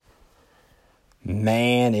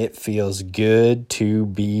Man, it feels good to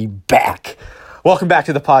be back. Welcome back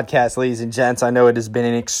to the podcast, ladies and gents. I know it has been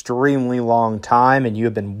an extremely long time and you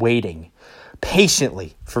have been waiting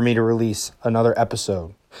patiently for me to release another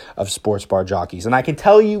episode of Sports Bar Jockeys. And I can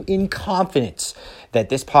tell you in confidence that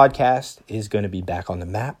this podcast is going to be back on the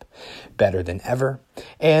map, better than ever,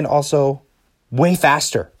 and also way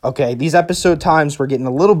faster. Okay, these episode times were getting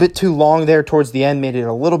a little bit too long there towards the end, made it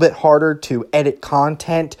a little bit harder to edit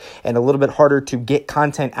content and a little bit harder to get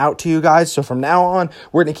content out to you guys. So from now on,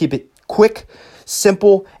 we're going to keep it quick,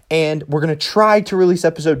 simple, and we're going to try to release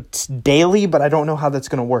episodes daily, but I don't know how that's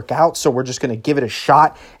going to work out. So we're just going to give it a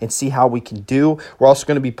shot and see how we can do. We're also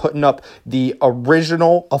going to be putting up the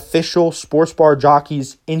original official Sports Bar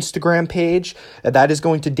Jockeys Instagram page. That is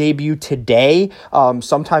going to debut today,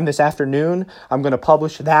 sometime this afternoon. I'm going to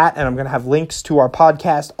publish that, and I'm going to have links to our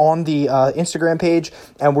podcast on the Instagram page,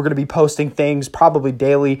 and we're going to be posting things probably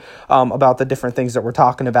daily about the different things that we're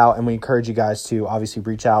talking about, and we encourage you guys to obviously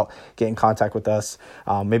reach out, get in contact with us,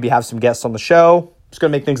 maybe have some guests on the show. It's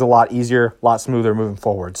going to make things a lot easier, a lot smoother moving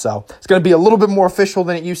forward. So it's going to be a little bit more official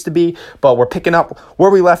than it used to be, but we're picking up where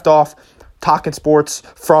we left off, talking sports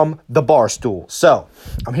from the bar stool. So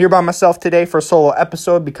I'm here by myself today for a solo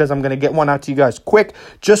episode because I'm going to get one out to you guys quick,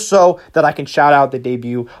 just so that I can shout out the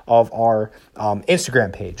debut of our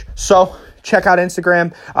Instagram page. So check out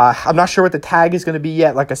Instagram. I'm not sure what the tag is going to be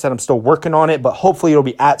yet. Like I said, I'm still working on it, but hopefully it'll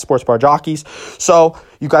be at Sports Bar Jockeys. So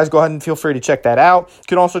you guys go ahead and feel free to check that out. You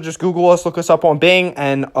can also just Google us, look us up on Bing,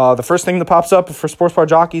 and the first thing that pops up for Sports Bar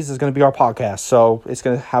Jockeys is going to be our podcast. So it's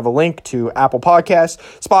going to have a link to Apple Podcasts,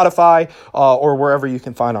 Spotify, or wherever you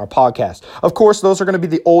can find our podcast. Of course, those are going to be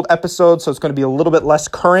the old episodes, so it's going to be a little bit less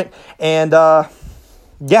current. And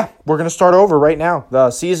yeah, we're going to start over right now.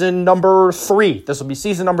 The season number 3. This will be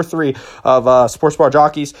season number 3 of Sports Bar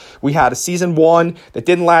Jockeys. We had a season 1 that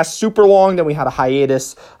didn't last super long. Then we had a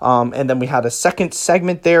hiatus. And then we had a second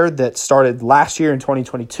segment there that started last year in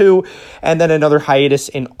 2022. And then another hiatus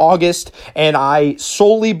in August. And I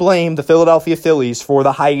solely blame the Philadelphia Phillies for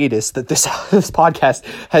the hiatus that this podcast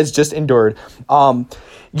has just endured.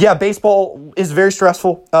 Yeah, baseball is very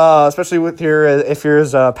stressful, especially if you're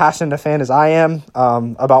as passionate a fan as I am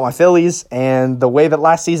about my Phillies and the way that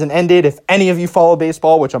last season ended. If any of you follow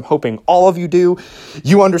baseball, which I'm hoping all of you do,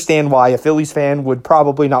 you understand why a Phillies fan would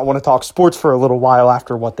probably not want to talk sports for a little while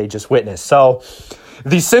after what they just witnessed. So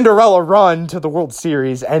the Cinderella run to the World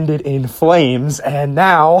Series ended in flames, and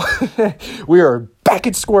now we are back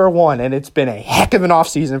at square one, and it's been a heck of an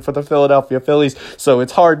offseason for the Philadelphia Phillies, so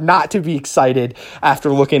it's hard not to be excited after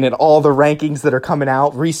looking at all the rankings that are coming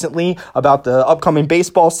out recently about the upcoming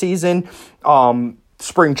baseball season.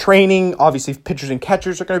 Spring training, obviously pitchers and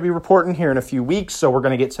catchers are going to be reporting here in a few weeks, so we're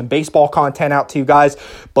going to get some baseball content out to you guys,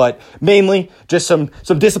 but mainly just some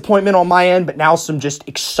disappointment on my end, but now some just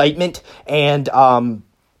excitement and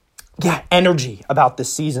energy about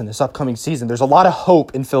this season, this upcoming season. There's a lot of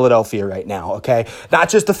hope in Philadelphia right now, okay? Not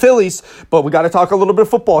just the Phillies, but we got to talk a little bit of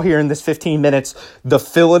football here in this 15 minutes. The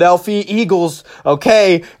Philadelphia Eagles,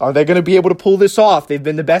 okay, are they going to be able to pull this off? They've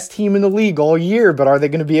been the best team in the league all year, but are they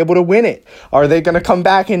going to be able to win it? Are they going to come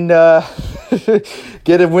back and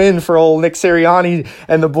get a win for old Nick Sirianni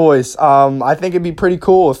and the boys? I think it'd be pretty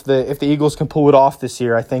cool if the Eagles can pull it off this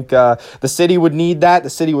year. I think the city would need that. The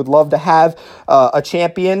city would love to have a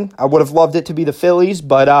champion. I would have loved it to be the Phillies,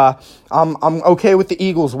 but I'm okay with the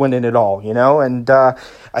Eagles winning it all, you know, and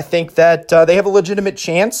I think that they have a legitimate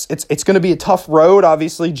chance. It's going to be a tough road.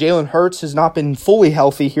 Obviously, Jalen Hurts has not been fully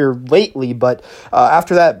healthy here lately, but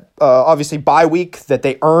after that, obviously, bye week that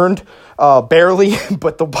they earned, barely,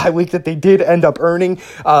 but the bye week that they did end up earning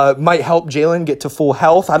might help Jalen get to full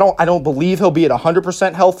health. I don't believe he'll be at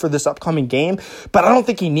 100% health for this upcoming game, but I don't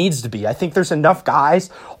think he needs to be. I think there's enough guys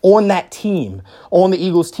on that team, on the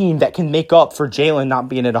Eagles team, that can make up for Jalen not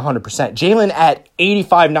being at 100%. Jalen at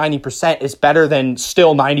 85-90% is better than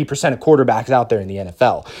still 90% of quarterbacks out there in the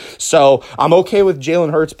NFL. So I'm okay with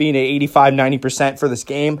Jalen Hurts being at 85-90% for this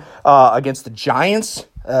game against the Giants.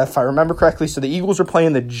 If I remember correctly, so the Eagles are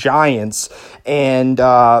playing the Giants, and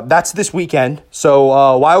that's this weekend.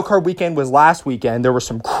 So Wild Card Weekend was last weekend. There were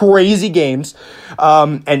some crazy games,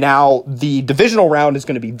 and now the divisional round is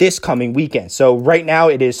going to be this coming weekend. So right now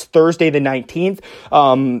it is Thursday the 19th.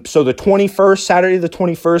 So the 21st, Saturday the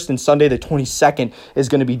 21st, and Sunday the 22nd is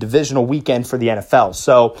going to be divisional weekend for the NFL.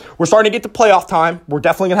 So we're starting to get to playoff time. We're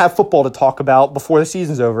definitely going to have football to talk about before the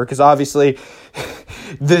season's over, because obviously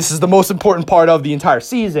this is the most important part of the entire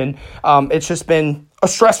season. It's just been a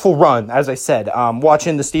stressful run, as I said.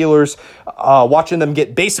 Watching the Steelers, watching them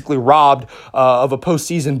get basically robbed of a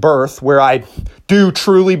postseason berth, where I do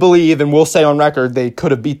truly believe, and will say on record, they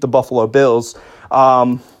could have beat the Buffalo Bills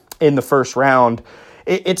in the first round.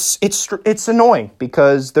 It's annoying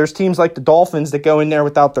because there's teams like the Dolphins that go in there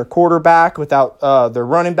without their quarterback, without their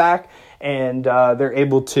running back, and they're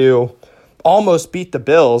able to almost beat the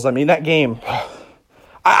Bills. I mean, that game,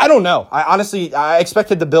 I don't know. I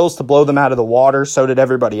expected the Bills to blow them out of the water. So did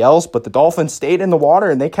everybody else. But the Dolphins stayed in the water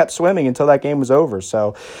and they kept swimming until that game was over.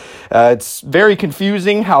 So it's very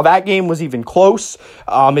confusing how that game was even close.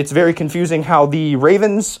 It's very confusing how the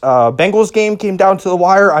Ravens-Bengals game came down to the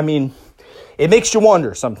wire. I mean, it makes you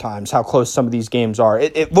wonder sometimes how close some of these games are.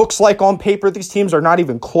 It looks like on paper these teams are not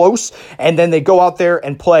even close, and then they go out there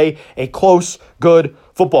and play a close, good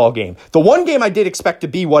football game. The one game I did expect to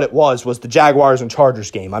be what it was the Jaguars and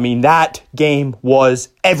Chargers game. I mean, that game was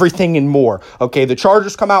everything and more. Okay, the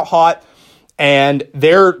Chargers come out hot, and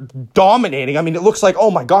they're dominating. I mean, it looks like,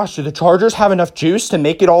 oh my gosh, do the Chargers have enough juice to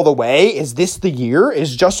make it all the way? Is this the year?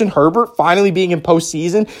 Is Justin Herbert finally being in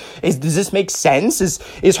postseason? Does this make sense?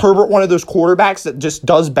 Is Herbert one of those quarterbacks that just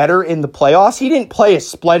does better in the playoffs? He didn't play a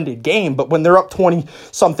splendid game, but when they're up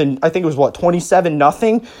 20-something, I think it was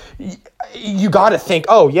 27-0, you got to think,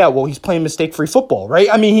 oh yeah, well, he's playing mistake-free football, right?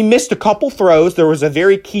 I mean, he missed a couple throws. There was a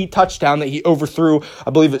very key touchdown that he overthrew.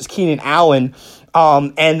 I believe it's Keenan Allen.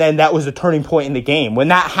 And then that was a turning point in the game. When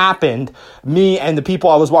that happened, me and the people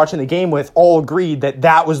I was watching the game with all agreed that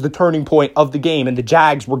that was the turning point of the game and the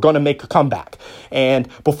Jags were going to make a comeback. And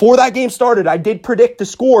before that game started, I did predict the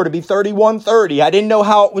score to be 31-30. I didn't know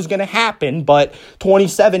how it was going to happen, but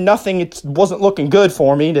 27-0, it wasn't looking good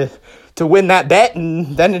for me to win that bet,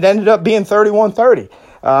 and then it ended up being 31-30.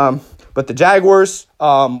 But the Jaguars,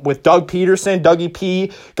 with Doug Peterson, Dougie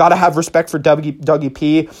P, got to have respect for Dougie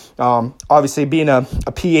P. Obviously, being a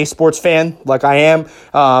PA sports fan like I am,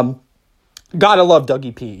 gotta love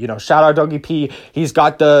Dougie P. You know, shout out Dougie P. He's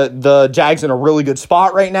got the Jags in a really good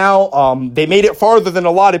spot right now. They made it farther than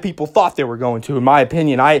a lot of people thought they were going to, in my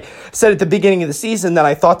opinion. I said at the beginning of the season that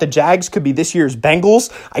I thought the Jags could be this year's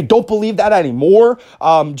Bengals. I don't believe that anymore,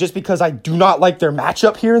 just because I do not like their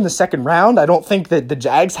matchup here in the second round. I don't think that the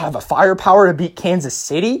Jags have a firepower to beat Kansas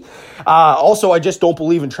City. Also, I just don't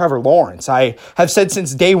believe in Trevor Lawrence. I have said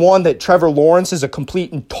since day one that Trevor Lawrence is a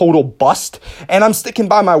complete and total bust, and I'm sticking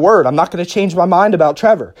by my word. I'm not going to change my mind about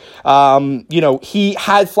Trevor. He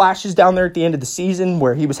had flashes down there at the end of the season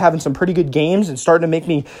where he was having some pretty good games and starting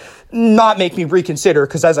to not make me reconsider,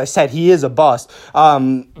 because as I said, he is a bust.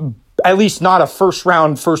 At least not a first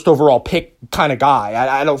overall pick kind of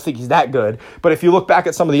guy. I don't think he's that good. But if you look back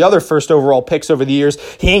at some of the other first overall picks over the years,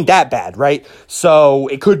 he ain't that bad, right? So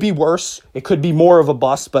it could be worse. It could be more of a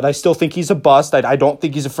bust, but I still think he's a bust. I don't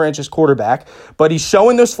think he's a franchise quarterback, but he's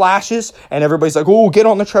showing those flashes, and everybody's like, oh, get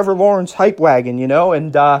on the Trevor Lawrence hype wagon,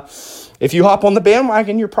 and if you hop on the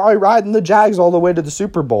bandwagon, you're probably riding the Jags all the way to the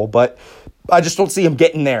Super Bowl, but I just don't see him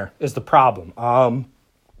getting there is the problem.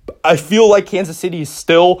 I feel like Kansas City is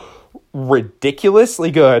still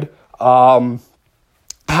ridiculously good. Have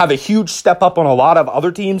a huge step up on a lot of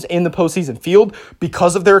other teams in the postseason field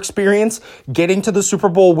because of their experience getting to the Super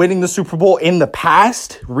Bowl, winning the Super Bowl in the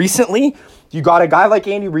past. Recently, you got a guy like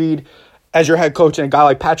Andy Reid as your head coach and a guy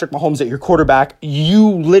like Patrick Mahomes at your quarterback. You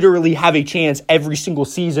literally have a chance every single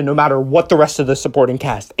season, no matter what the rest of the supporting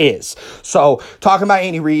cast is. So talking about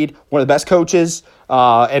Andy Reid, one of the best coaches,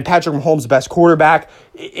 and Patrick Mahomes, the best quarterback,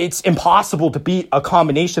 it's impossible to beat a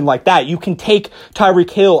combination like that. You can take Tyreek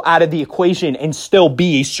Hill out of the equation and still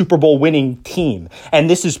be a Super Bowl winning team. And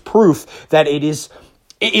this is proof that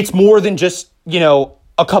it's more than just,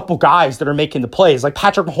 a couple guys that are making the plays. Like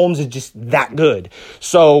Patrick Mahomes is just that good.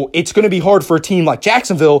 So it's going to be hard for a team like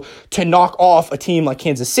Jacksonville to knock off a team like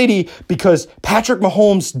Kansas City because Patrick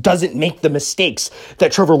Mahomes doesn't make the mistakes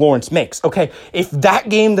that Trevor Lawrence makes. Okay, if that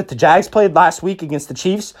game that the Jags played last week against the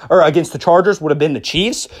Chiefs or against the Chargers would have been the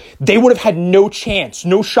Chiefs, they would have had no chance,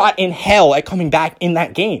 no shot in hell at coming back in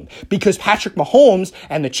that game because Patrick Mahomes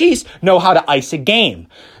and the Chiefs know how to ice a game.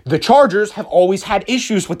 The Chargers have always had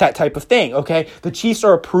issues with that type of thing, okay? The Chiefs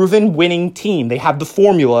are a proven winning team. They have the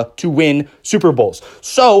formula to win Super Bowls.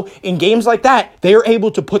 So, in games like that, they are able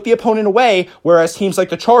to put the opponent away, whereas teams like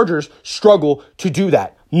the Chargers struggle to do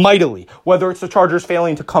that mightily. Whether it's the Chargers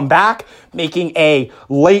failing to come back, making a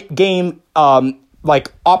late game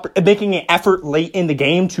making an effort late in the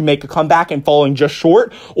game to make a comeback and falling just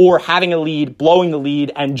short, or having a lead, blowing the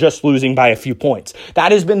lead, and just losing by a few points.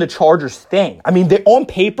 That has been the Chargers' thing. I mean, on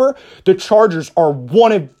paper, the Chargers are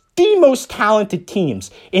one of the most talented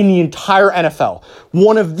teams in the entire NFL.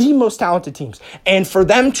 One of the most talented teams. And for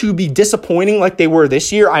them to be disappointing like they were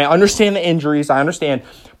this year, I understand the injuries, I understand.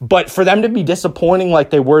 But for them to be disappointing like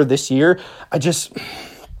they were this year,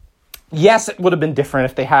 yes, it would have been different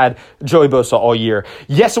if they had Joey Bosa all year.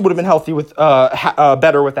 Yes, it would have been healthy with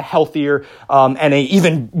better with a healthier and a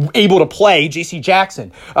even able to play J.C.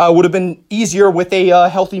 Jackson. Would have been easier with a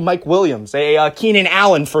healthy Mike Williams, a Keenan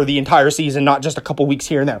Allen for the entire season, not just a couple weeks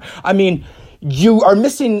here and there. I mean, you are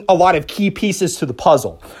missing a lot of key pieces to the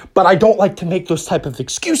puzzle, but I don't like to make those type of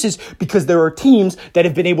excuses because there are teams that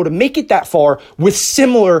have been able to make it that far with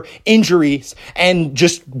similar injuries and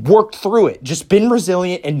just worked through it, just been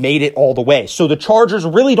resilient and made it all the way. So the Chargers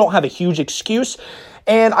really don't have a huge excuse.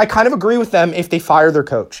 And I kind of agree with them if they fire their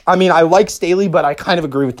coach. I mean, I like Staley, but I kind of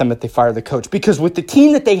agree with them if they fire the coach because with the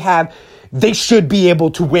team that they have, they should be able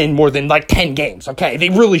to win more than 10 games, okay? They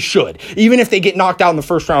really should. Even if they get knocked out in the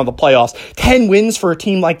first round of the playoffs, 10 wins for a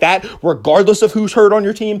team like that, regardless of who's hurt on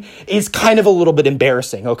your team, is kind of a little bit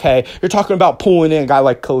embarrassing, okay? You're talking about pulling in a guy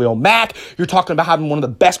like Khalil Mack. You're talking about having one of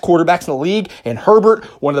the best quarterbacks in the league in Herbert,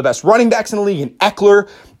 one of the best running backs in the league in Eckler.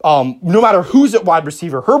 No matter who's at wide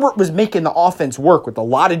receiver, Herbert was making the offense work with a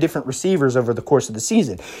lot of different receivers over the course of the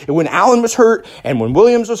season. And when Allen was hurt and when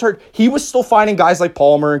Williams was hurt, he was still finding guys like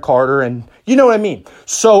Palmer and Carter and you know what I mean?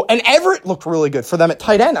 So, and Everett looked really good for them at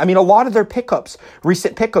tight end. I mean, a lot of their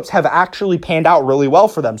recent pickups have actually panned out really well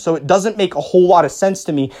for them. So it doesn't make a whole lot of sense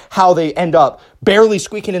to me how they end up barely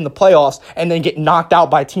squeaking in the playoffs and then get knocked out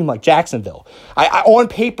by a team like Jacksonville. On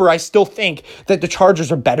paper, I still think that the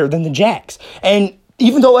Chargers are better than the Jags. And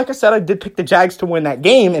even though, like I said, I did pick the Jags to win that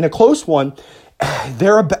game in a close one,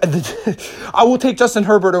 I will take Justin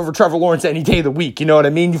Herbert over Trevor Lawrence any day of the week. You know what I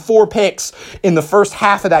mean? 4 picks in the first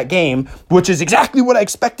half of that game, which is exactly what I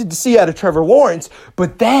expected to see out of Trevor Lawrence.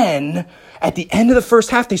 But then at the end of the first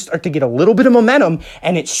half, they start to get a little bit of momentum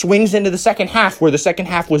and it swings into the second half where the second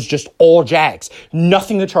half was just all Jags.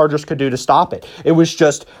 Nothing the Chargers could do to stop it. It was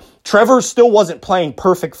just Trevor still wasn't playing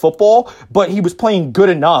perfect football, but he was playing good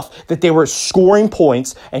enough that they were scoring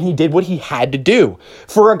points, and he did what he had to do.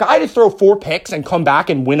 For a guy to throw 4 picks and come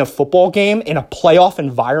back and win a football game in a playoff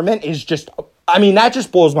environment is just, I mean, that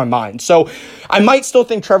just blows my mind. So I might still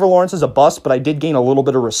think Trevor Lawrence is a bust, but I did gain a little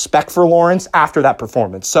bit of respect for Lawrence after that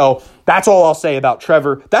performance. So that's all I'll say about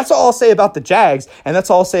Trevor. That's all I'll say about the Jags, and that's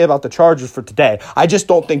all I'll say about the Chargers for today. I just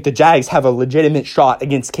don't think the Jags have a legitimate shot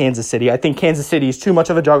against Kansas City. I think Kansas City is too much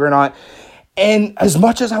of a juggernaut. And as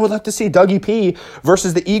much as I would like to see Dougie P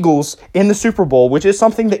versus the Eagles in the Super Bowl, which is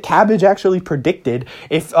something that Cabbage actually predicted,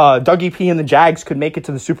 if Dougie P and the Jags could make it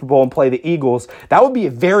to the Super Bowl and play the Eagles, that would be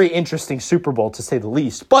a very interesting Super Bowl to say the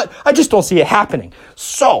least. But I just don't see it happening.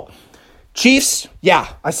 So, Chiefs,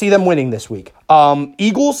 yeah, I see them winning this week.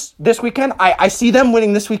 Eagles this weekend, I see them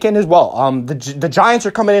winning this weekend as well. The Giants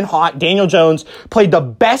are coming in hot. Daniel Jones played the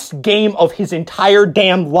best game of his entire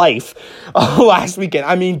damn life last weekend.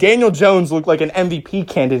 I mean, Daniel Jones looked like an MVP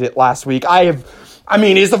candidate last week.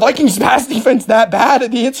 Is the Vikings pass defense that bad?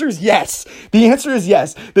 The answer is yes. The answer is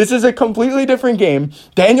yes. This is a completely different game.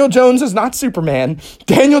 Daniel Jones is not Superman.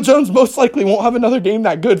 Daniel Jones most likely won't have another game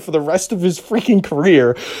that good for the rest of his freaking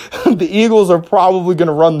career. The Eagles are probably going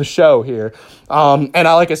to run the show here.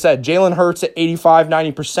 Like I said, Jalen Hurts at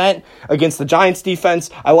 85-90% against the Giants defense.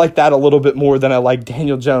 I like that a little bit more than I like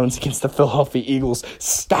Daniel Jones against the Philadelphia Eagles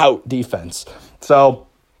stout defense. So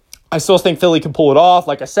I still think Philly can pull it off.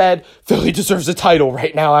 Like I said, Philly deserves a title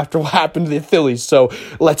right now after what happened to the Phillies. So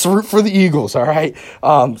let's root for the Eagles, all right?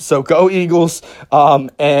 So go Eagles.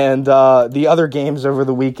 The other games over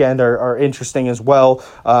the weekend are interesting as well.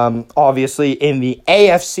 Obviously, in the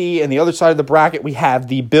AFC and the other side of the bracket, we have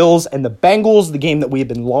the Bills and the Bengals, the game that we have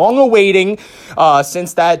been long awaiting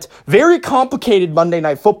since that very complicated Monday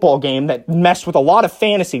Night Football game that messed with a lot of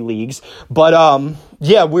fantasy leagues. But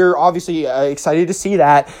yeah, we're obviously excited to see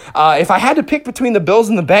that. If I had to pick between the Bills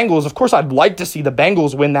and the Bengals, of course, I'd like to see the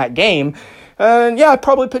Bengals win that game. And yeah, I'd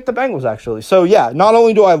probably pick the Bengals, actually. So yeah, not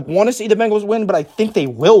only do I want to see the Bengals win, but I think they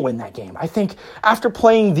will win that game. I think after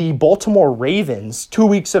playing the Baltimore Ravens 2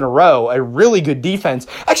 weeks in a row, a really good defense,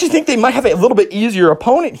 I actually think they might have a little bit easier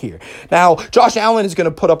opponent here. Now, Josh Allen is going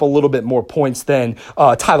to put up a little bit more points than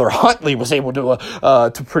Tyler Huntley was able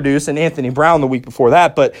to produce, and Anthony Brown the week before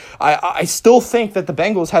that. But I still think that the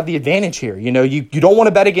Bengals have the advantage here. You know, you don't want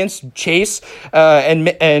to bet against Chase and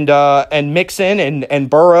Mixon and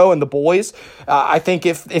Burrow and the boys. I think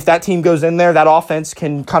if that team goes in there, that offense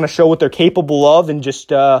can kind of show what they're capable of and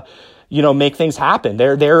just make things happen.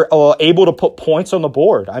 They're able to put points on the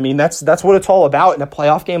board. I mean, that's what it's all about in a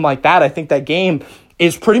playoff game like that. I think that game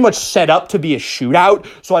is pretty much set up to be a shootout.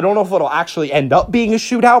 So I don't know if it'll actually end up being a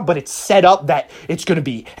shootout, but it's set up that it's going to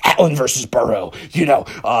be Allen versus Burrow,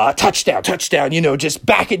 touchdown, just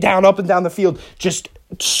back it down, up and down the field. Just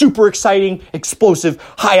super exciting, explosive,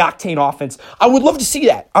 high octane offense. I would love to see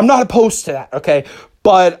that. I'm not opposed to that. Okay.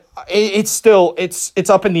 But it's still, it's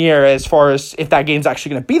up in the air as far as if that game's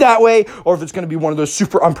actually going to be that way, or if it's going to be one of those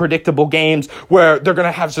super unpredictable games where they're going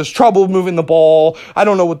to have this trouble moving the ball. I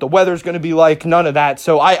don't know what the weather's going to be like, none of that.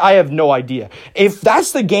 So I have no idea. If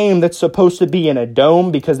that's the game that's supposed to be in a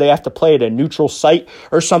dome because they have to play at a neutral site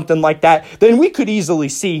or something like that, then we could easily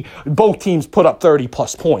see both teams put up 30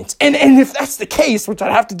 plus points. And if that's the case, which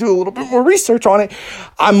I'd have to do a little bit more research on it,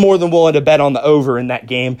 I'm more than willing to bet on the over in that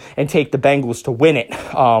game and take the Bengals to win it.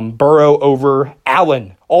 Burrow over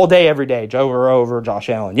Allen all day, every day. Joe Burrow over Josh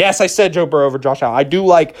Allen. Yes, I said Joe Burrow over Josh Allen. I do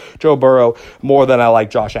like Joe Burrow more than I like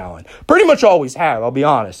Josh Allen. Pretty much always have, I'll be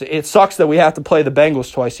honest. It sucks that we have to play the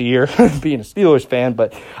Bengals twice a year, being a Steelers fan,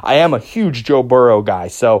 but I am a huge Joe Burrow guy.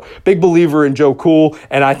 So, big believer in Joe Cool,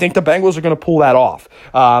 and I think the Bengals are going to pull that off.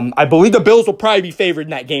 I believe the Bills will probably be favored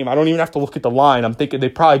in that game. I don't even have to look at the line. I'm thinking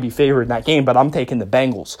they'd probably be favored in that game, but I'm taking the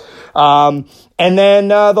Bengals. And then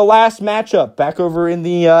the last matchup, back over in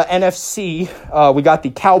the NFC, we got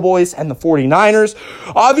the Cowboys and the 49ers.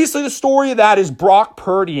 Obviously, the story of that is Brock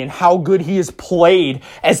Purdy and how good he has played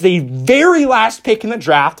as the very last pick in the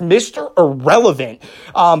draft, Mr. Irrelevant.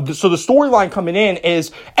 So the storyline coming in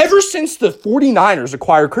is ever since the 49ers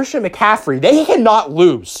acquired Christian McCaffrey, they cannot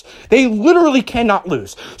lose. They literally cannot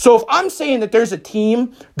lose. So if I'm saying that there's a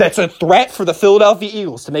team that's a threat for the Philadelphia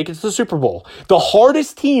Eagles to make it to the Super Bowl, the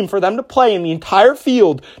hardest team for them to play in the entire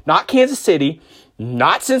field, not Kansas City,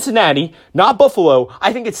 not Cincinnati, not Buffalo.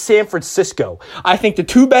 I think it's San Francisco. I think the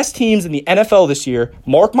two best teams in the NFL this year,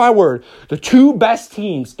 mark my word, the two best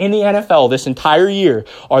teams in the NFL this entire year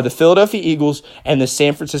are the Philadelphia Eagles and the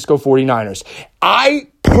San Francisco 49ers. I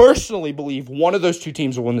personally believe one of those two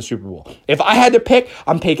teams will win the Super Bowl. If I had to pick,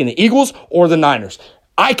 I'm taking the Eagles or the Niners.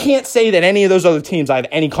 I can't say that any of those other teams I have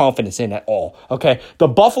any confidence in at all, okay? The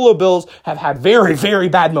Buffalo Bills have had very, very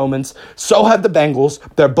bad moments. So have the Bengals.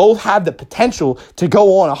 They both have the potential to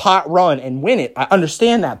go on a hot run and win it. I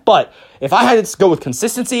understand that. But if I had to go with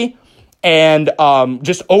consistency and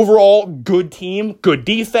just overall good team, good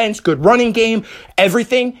defense, good running game,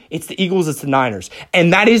 everything, it's the Eagles, it's the Niners.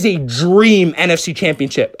 And that is a dream NFC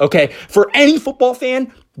championship, okay? For any football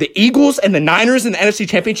fan, the Eagles and the Niners in the NFC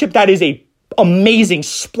championship, that is a amazing,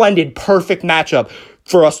 splendid, perfect matchup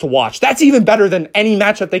for us to watch. That's even better than any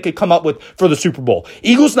matchup they could come up with for the Super Bowl.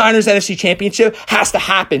 Eagles-Niners NFC Championship has to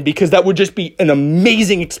happen because that would just be an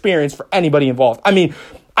amazing experience for anybody involved. I mean,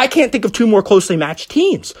 I can't think of two more closely matched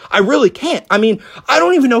teams. I really can't. I mean, I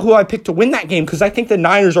don't even know who I picked to win that game because I think the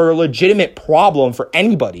Niners are a legitimate problem for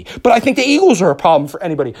anybody. But I think the Eagles are a problem for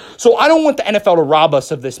anybody. So I don't want the NFL to rob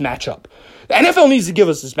us of this matchup. The NFL needs to give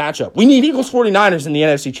us this matchup. We need Eagles 49ers in the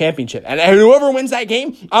NFC Championship. And whoever wins that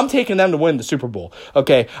game, I'm taking them to win the Super Bowl.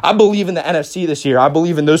 Okay, I believe in the NFC this year. I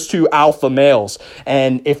believe in those two alpha males.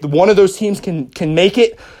 And if one of those teams can make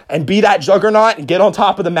it and be that juggernaut and get on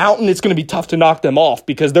top of the mountain, it's going to be tough to knock them off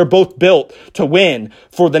because they're both built to win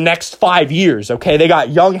for the next 5 years, okay? They got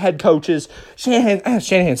young head coaches.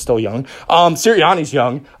 Shanahan's still young. Sirianni's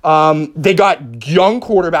young. They got young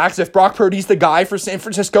quarterbacks. If Brock Purdy's the guy for San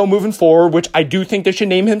Francisco moving forward, which I do think they should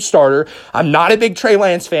name him starter. I'm not a big Trey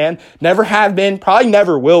Lance fan. Never have been. Probably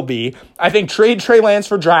never will be. I think trade Trey Lance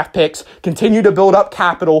for draft picks. Continue to build up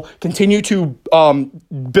capital. Continue to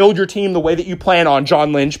build your team the way that you plan on,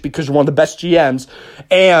 John Lynch, because you're one of the best GMs.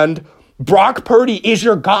 And Brock Purdy is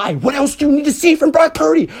your guy. What else do you need to see from Brock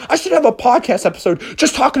Purdy? I should have a podcast episode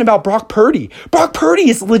just talking about Brock Purdy. Brock Purdy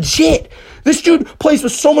is legit. This dude plays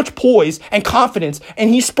with so much poise and confidence,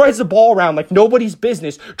 and he spreads the ball around like nobody's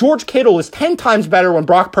business. George Kittle is 10 times better when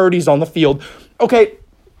Brock Purdy's on the field. Okay,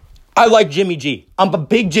 I like Jimmy G. I'm a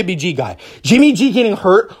big Jimmy G guy. Jimmy G getting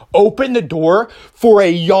hurt opened the door for a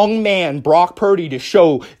young man, Brock Purdy, to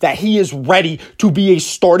show that he is ready to be a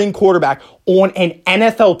starting quarterback on an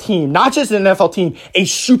NFL team. Not just an NFL team, a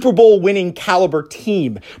Super Bowl winning caliber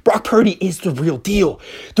team. Brock Purdy is the real deal.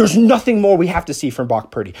 There's nothing more we have to see from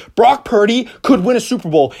Brock Purdy. Brock Purdy could win a Super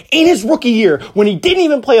Bowl in his rookie year when he didn't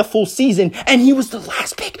even play a full season and he was the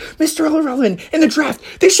last pick, Mr. Irrelevant, in the draft.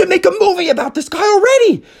 They should make a movie about this guy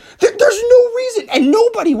already. There's no reason. And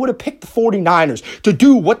nobody would have picked the 49ers to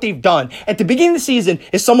do what they've done. At the beginning of the season,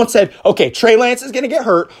 if someone said, okay, Trey Lance is going to get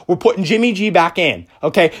hurt, we're putting Jimmy G back in,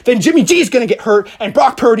 okay? Then Jimmy G is going to get hurt, and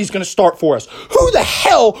Brock Purdy's going to start for us. Who the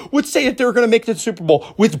hell would say that they were going to make the Super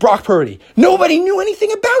Bowl with Brock Purdy? Nobody knew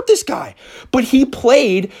anything about this guy. But he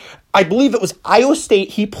played, I believe it was Iowa State.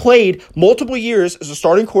 He played multiple years as a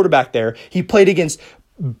starting quarterback there. He played against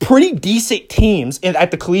pretty decent teams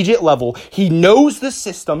at the collegiate level. He knows the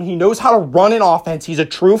system. He knows how to run an offense. He's a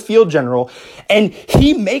true field general, and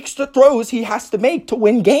he makes the throws he has to make to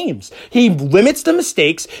win games. He limits the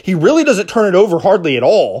mistakes. He really doesn't turn it over hardly at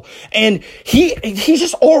all. And he's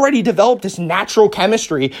just already developed this natural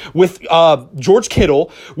chemistry with George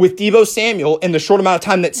Kittle, with Deebo Samuel in the short amount of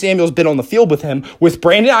time that Samuel's been on the field with him, with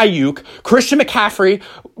Brandon Ayuk. Christian McCaffrey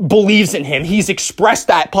believes in him. He's expressed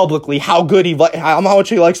that publicly, how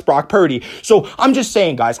much he likes Brock Purdy. So I'm just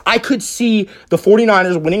saying, guys, I could see the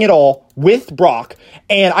 49ers winning it all with Brock,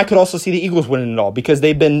 and I could also see the Eagles winning it all because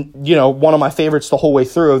they've been, one of my favorites the whole way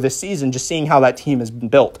through this season, just seeing how that team has been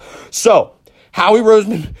built. So Howie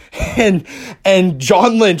Roseman and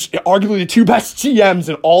John Lynch, arguably the two best GMs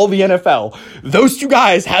in all of the NFL. Those two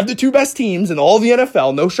guys have the two best teams in all of the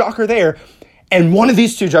NFL. No shocker there. And one of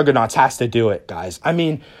these two juggernauts has to do it, guys. I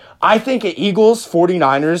mean, I think an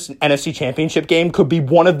Eagles-49ers NFC Championship game could be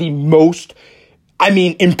one of the most,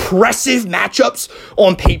 impressive matchups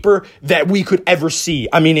on paper that we could ever see.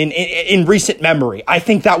 In recent memory. I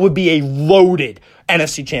think that would be a loaded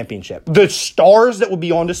NFC Championship. The stars that would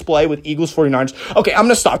be on display with Eagles 49ers. Okay, I'm going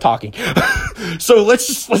to stop talking. So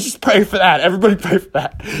let's just pray for that. Everybody pray for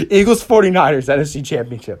that. Eagles 49ers NFC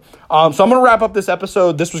Championship. So I'm going to wrap up this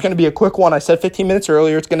episode. This was going to be a quick one. I said 15 minutes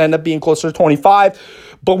earlier. It's going to end up being closer to 25.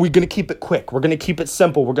 But we're going to keep it quick. We're going to keep it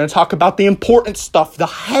simple. We're going to talk about the important stuff, the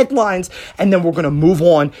headlines, and then we're going to move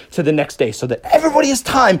on to the next day so that everybody has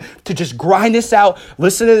time to just grind this out,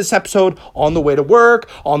 listen to this episode on the way to work,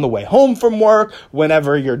 on the way home from work,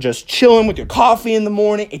 whenever you're just chilling with your coffee in the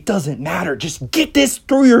morning. It doesn't matter. Just get this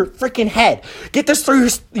through your freaking head. Get this through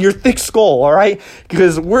your thick skull, all right?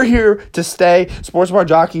 Because we're here to stay. Sports Bar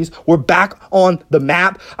Jockeys, we're back on the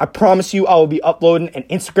map. I promise you I will be uploading an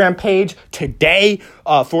Instagram page today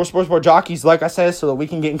for Sports Bar Jockeys, like I said, so that we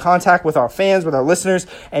can get in contact with our fans, with our listeners,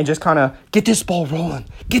 and just kind of get this ball rolling.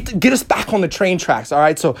 Get us back on the train tracks, all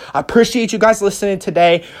right? So I appreciate you guys listening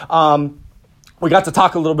today. We got to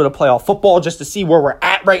talk a little bit of playoff football just to see where we're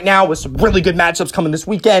at right now with some really good matchups coming this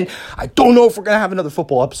weekend. I don't know if we're going to have another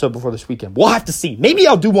football episode before this weekend. We'll have to see. Maybe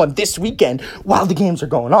I'll do one this weekend while the games are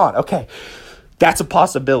going on. Okay, that's a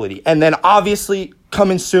possibility. And then obviously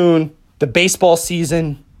coming soon, the baseball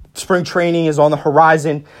season. Spring training is on the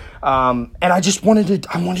horizon, and I just wanted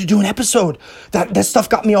to do an episode. That stuff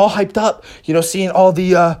got me all hyped up. Seeing all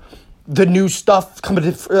the new stuff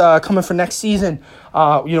coming for next season.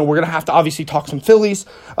 We're gonna have to obviously talk some Phillies,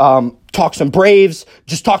 talk some Braves,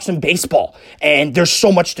 just talk some baseball, and there's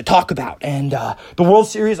so much to talk about. And the World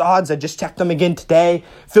Series odds, I just checked them again today.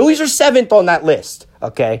 Phillies are 7th on that list.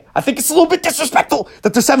 Okay, I think it's a little bit disrespectful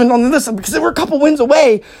that they're 7th on the list because they were a couple wins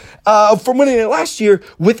away from winning it last year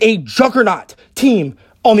with a juggernaut team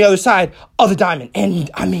on the other side of the diamond.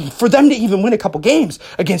 And for them to even win a couple games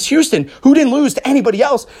against Houston, who didn't lose to anybody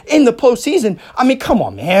else in the postseason, come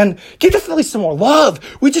on, man. Give the Phillies some more love.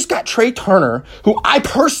 We just got Trey Turner, who I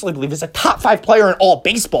personally believe is a top 5 player in all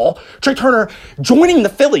baseball. Trey Turner joining the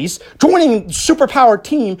Phillies, joining superpowered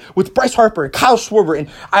team with Bryce Harper and Kyle Schwarber. And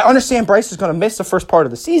I understand Bryce is going to miss the first part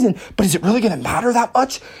of the season, but is it really going to matter that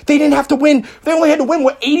much? They didn't have to win. They only had to win,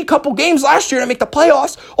 80 couple games last year to make the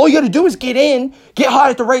playoffs. All you got to do is get in, get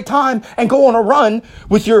hot at the right time, and go on a run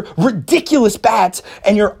with your ridiculous bats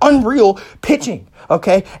and your unreal pitching,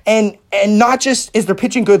 okay? And not just is their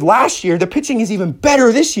pitching good last year, the pitching is even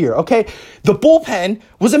better this year, okay? The bullpen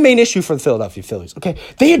was a main issue for the Philadelphia Phillies, okay?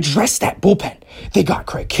 They addressed that bullpen. They got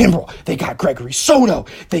Craig Kimbrell. They got Gregory Soto.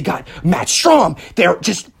 They got Matt Strahm. They're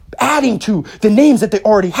just adding to the names that they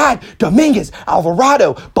already had. Dominguez,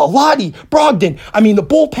 Alvarado, Bellotti, Brogdon. The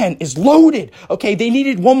bullpen is loaded. Okay, they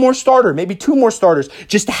needed one more starter, maybe 2 more starters,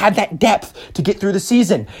 just to have that depth to get through the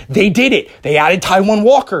season. They did it. They added Taijuan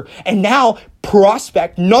Walker. And now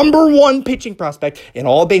number 1 pitching prospect in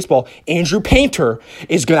all of baseball, Andrew Painter,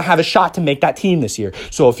 is going to have a shot to make that team this year.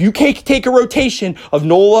 So if you take a rotation of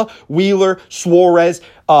Nola, Wheeler, Suarez,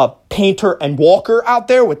 Painter, and Walker out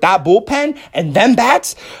there with that bullpen and them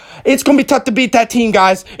bats, it's going to be tough to beat that team,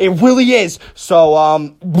 guys. It really is.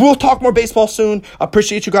 So we'll talk more baseball soon. I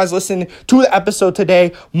appreciate you guys listening to the episode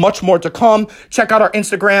today. Much more to come. Check out our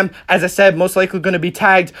Instagram. As I said, most likely going to be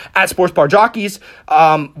tagged at Sports Bar Jockeys.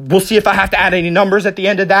 We'll see if I have to add any numbers at the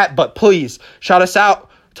end of that. But please, shout us out.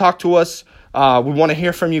 Talk to us. We want to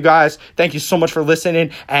hear from you guys. Thank you so much for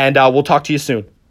listening, and we'll talk to you soon.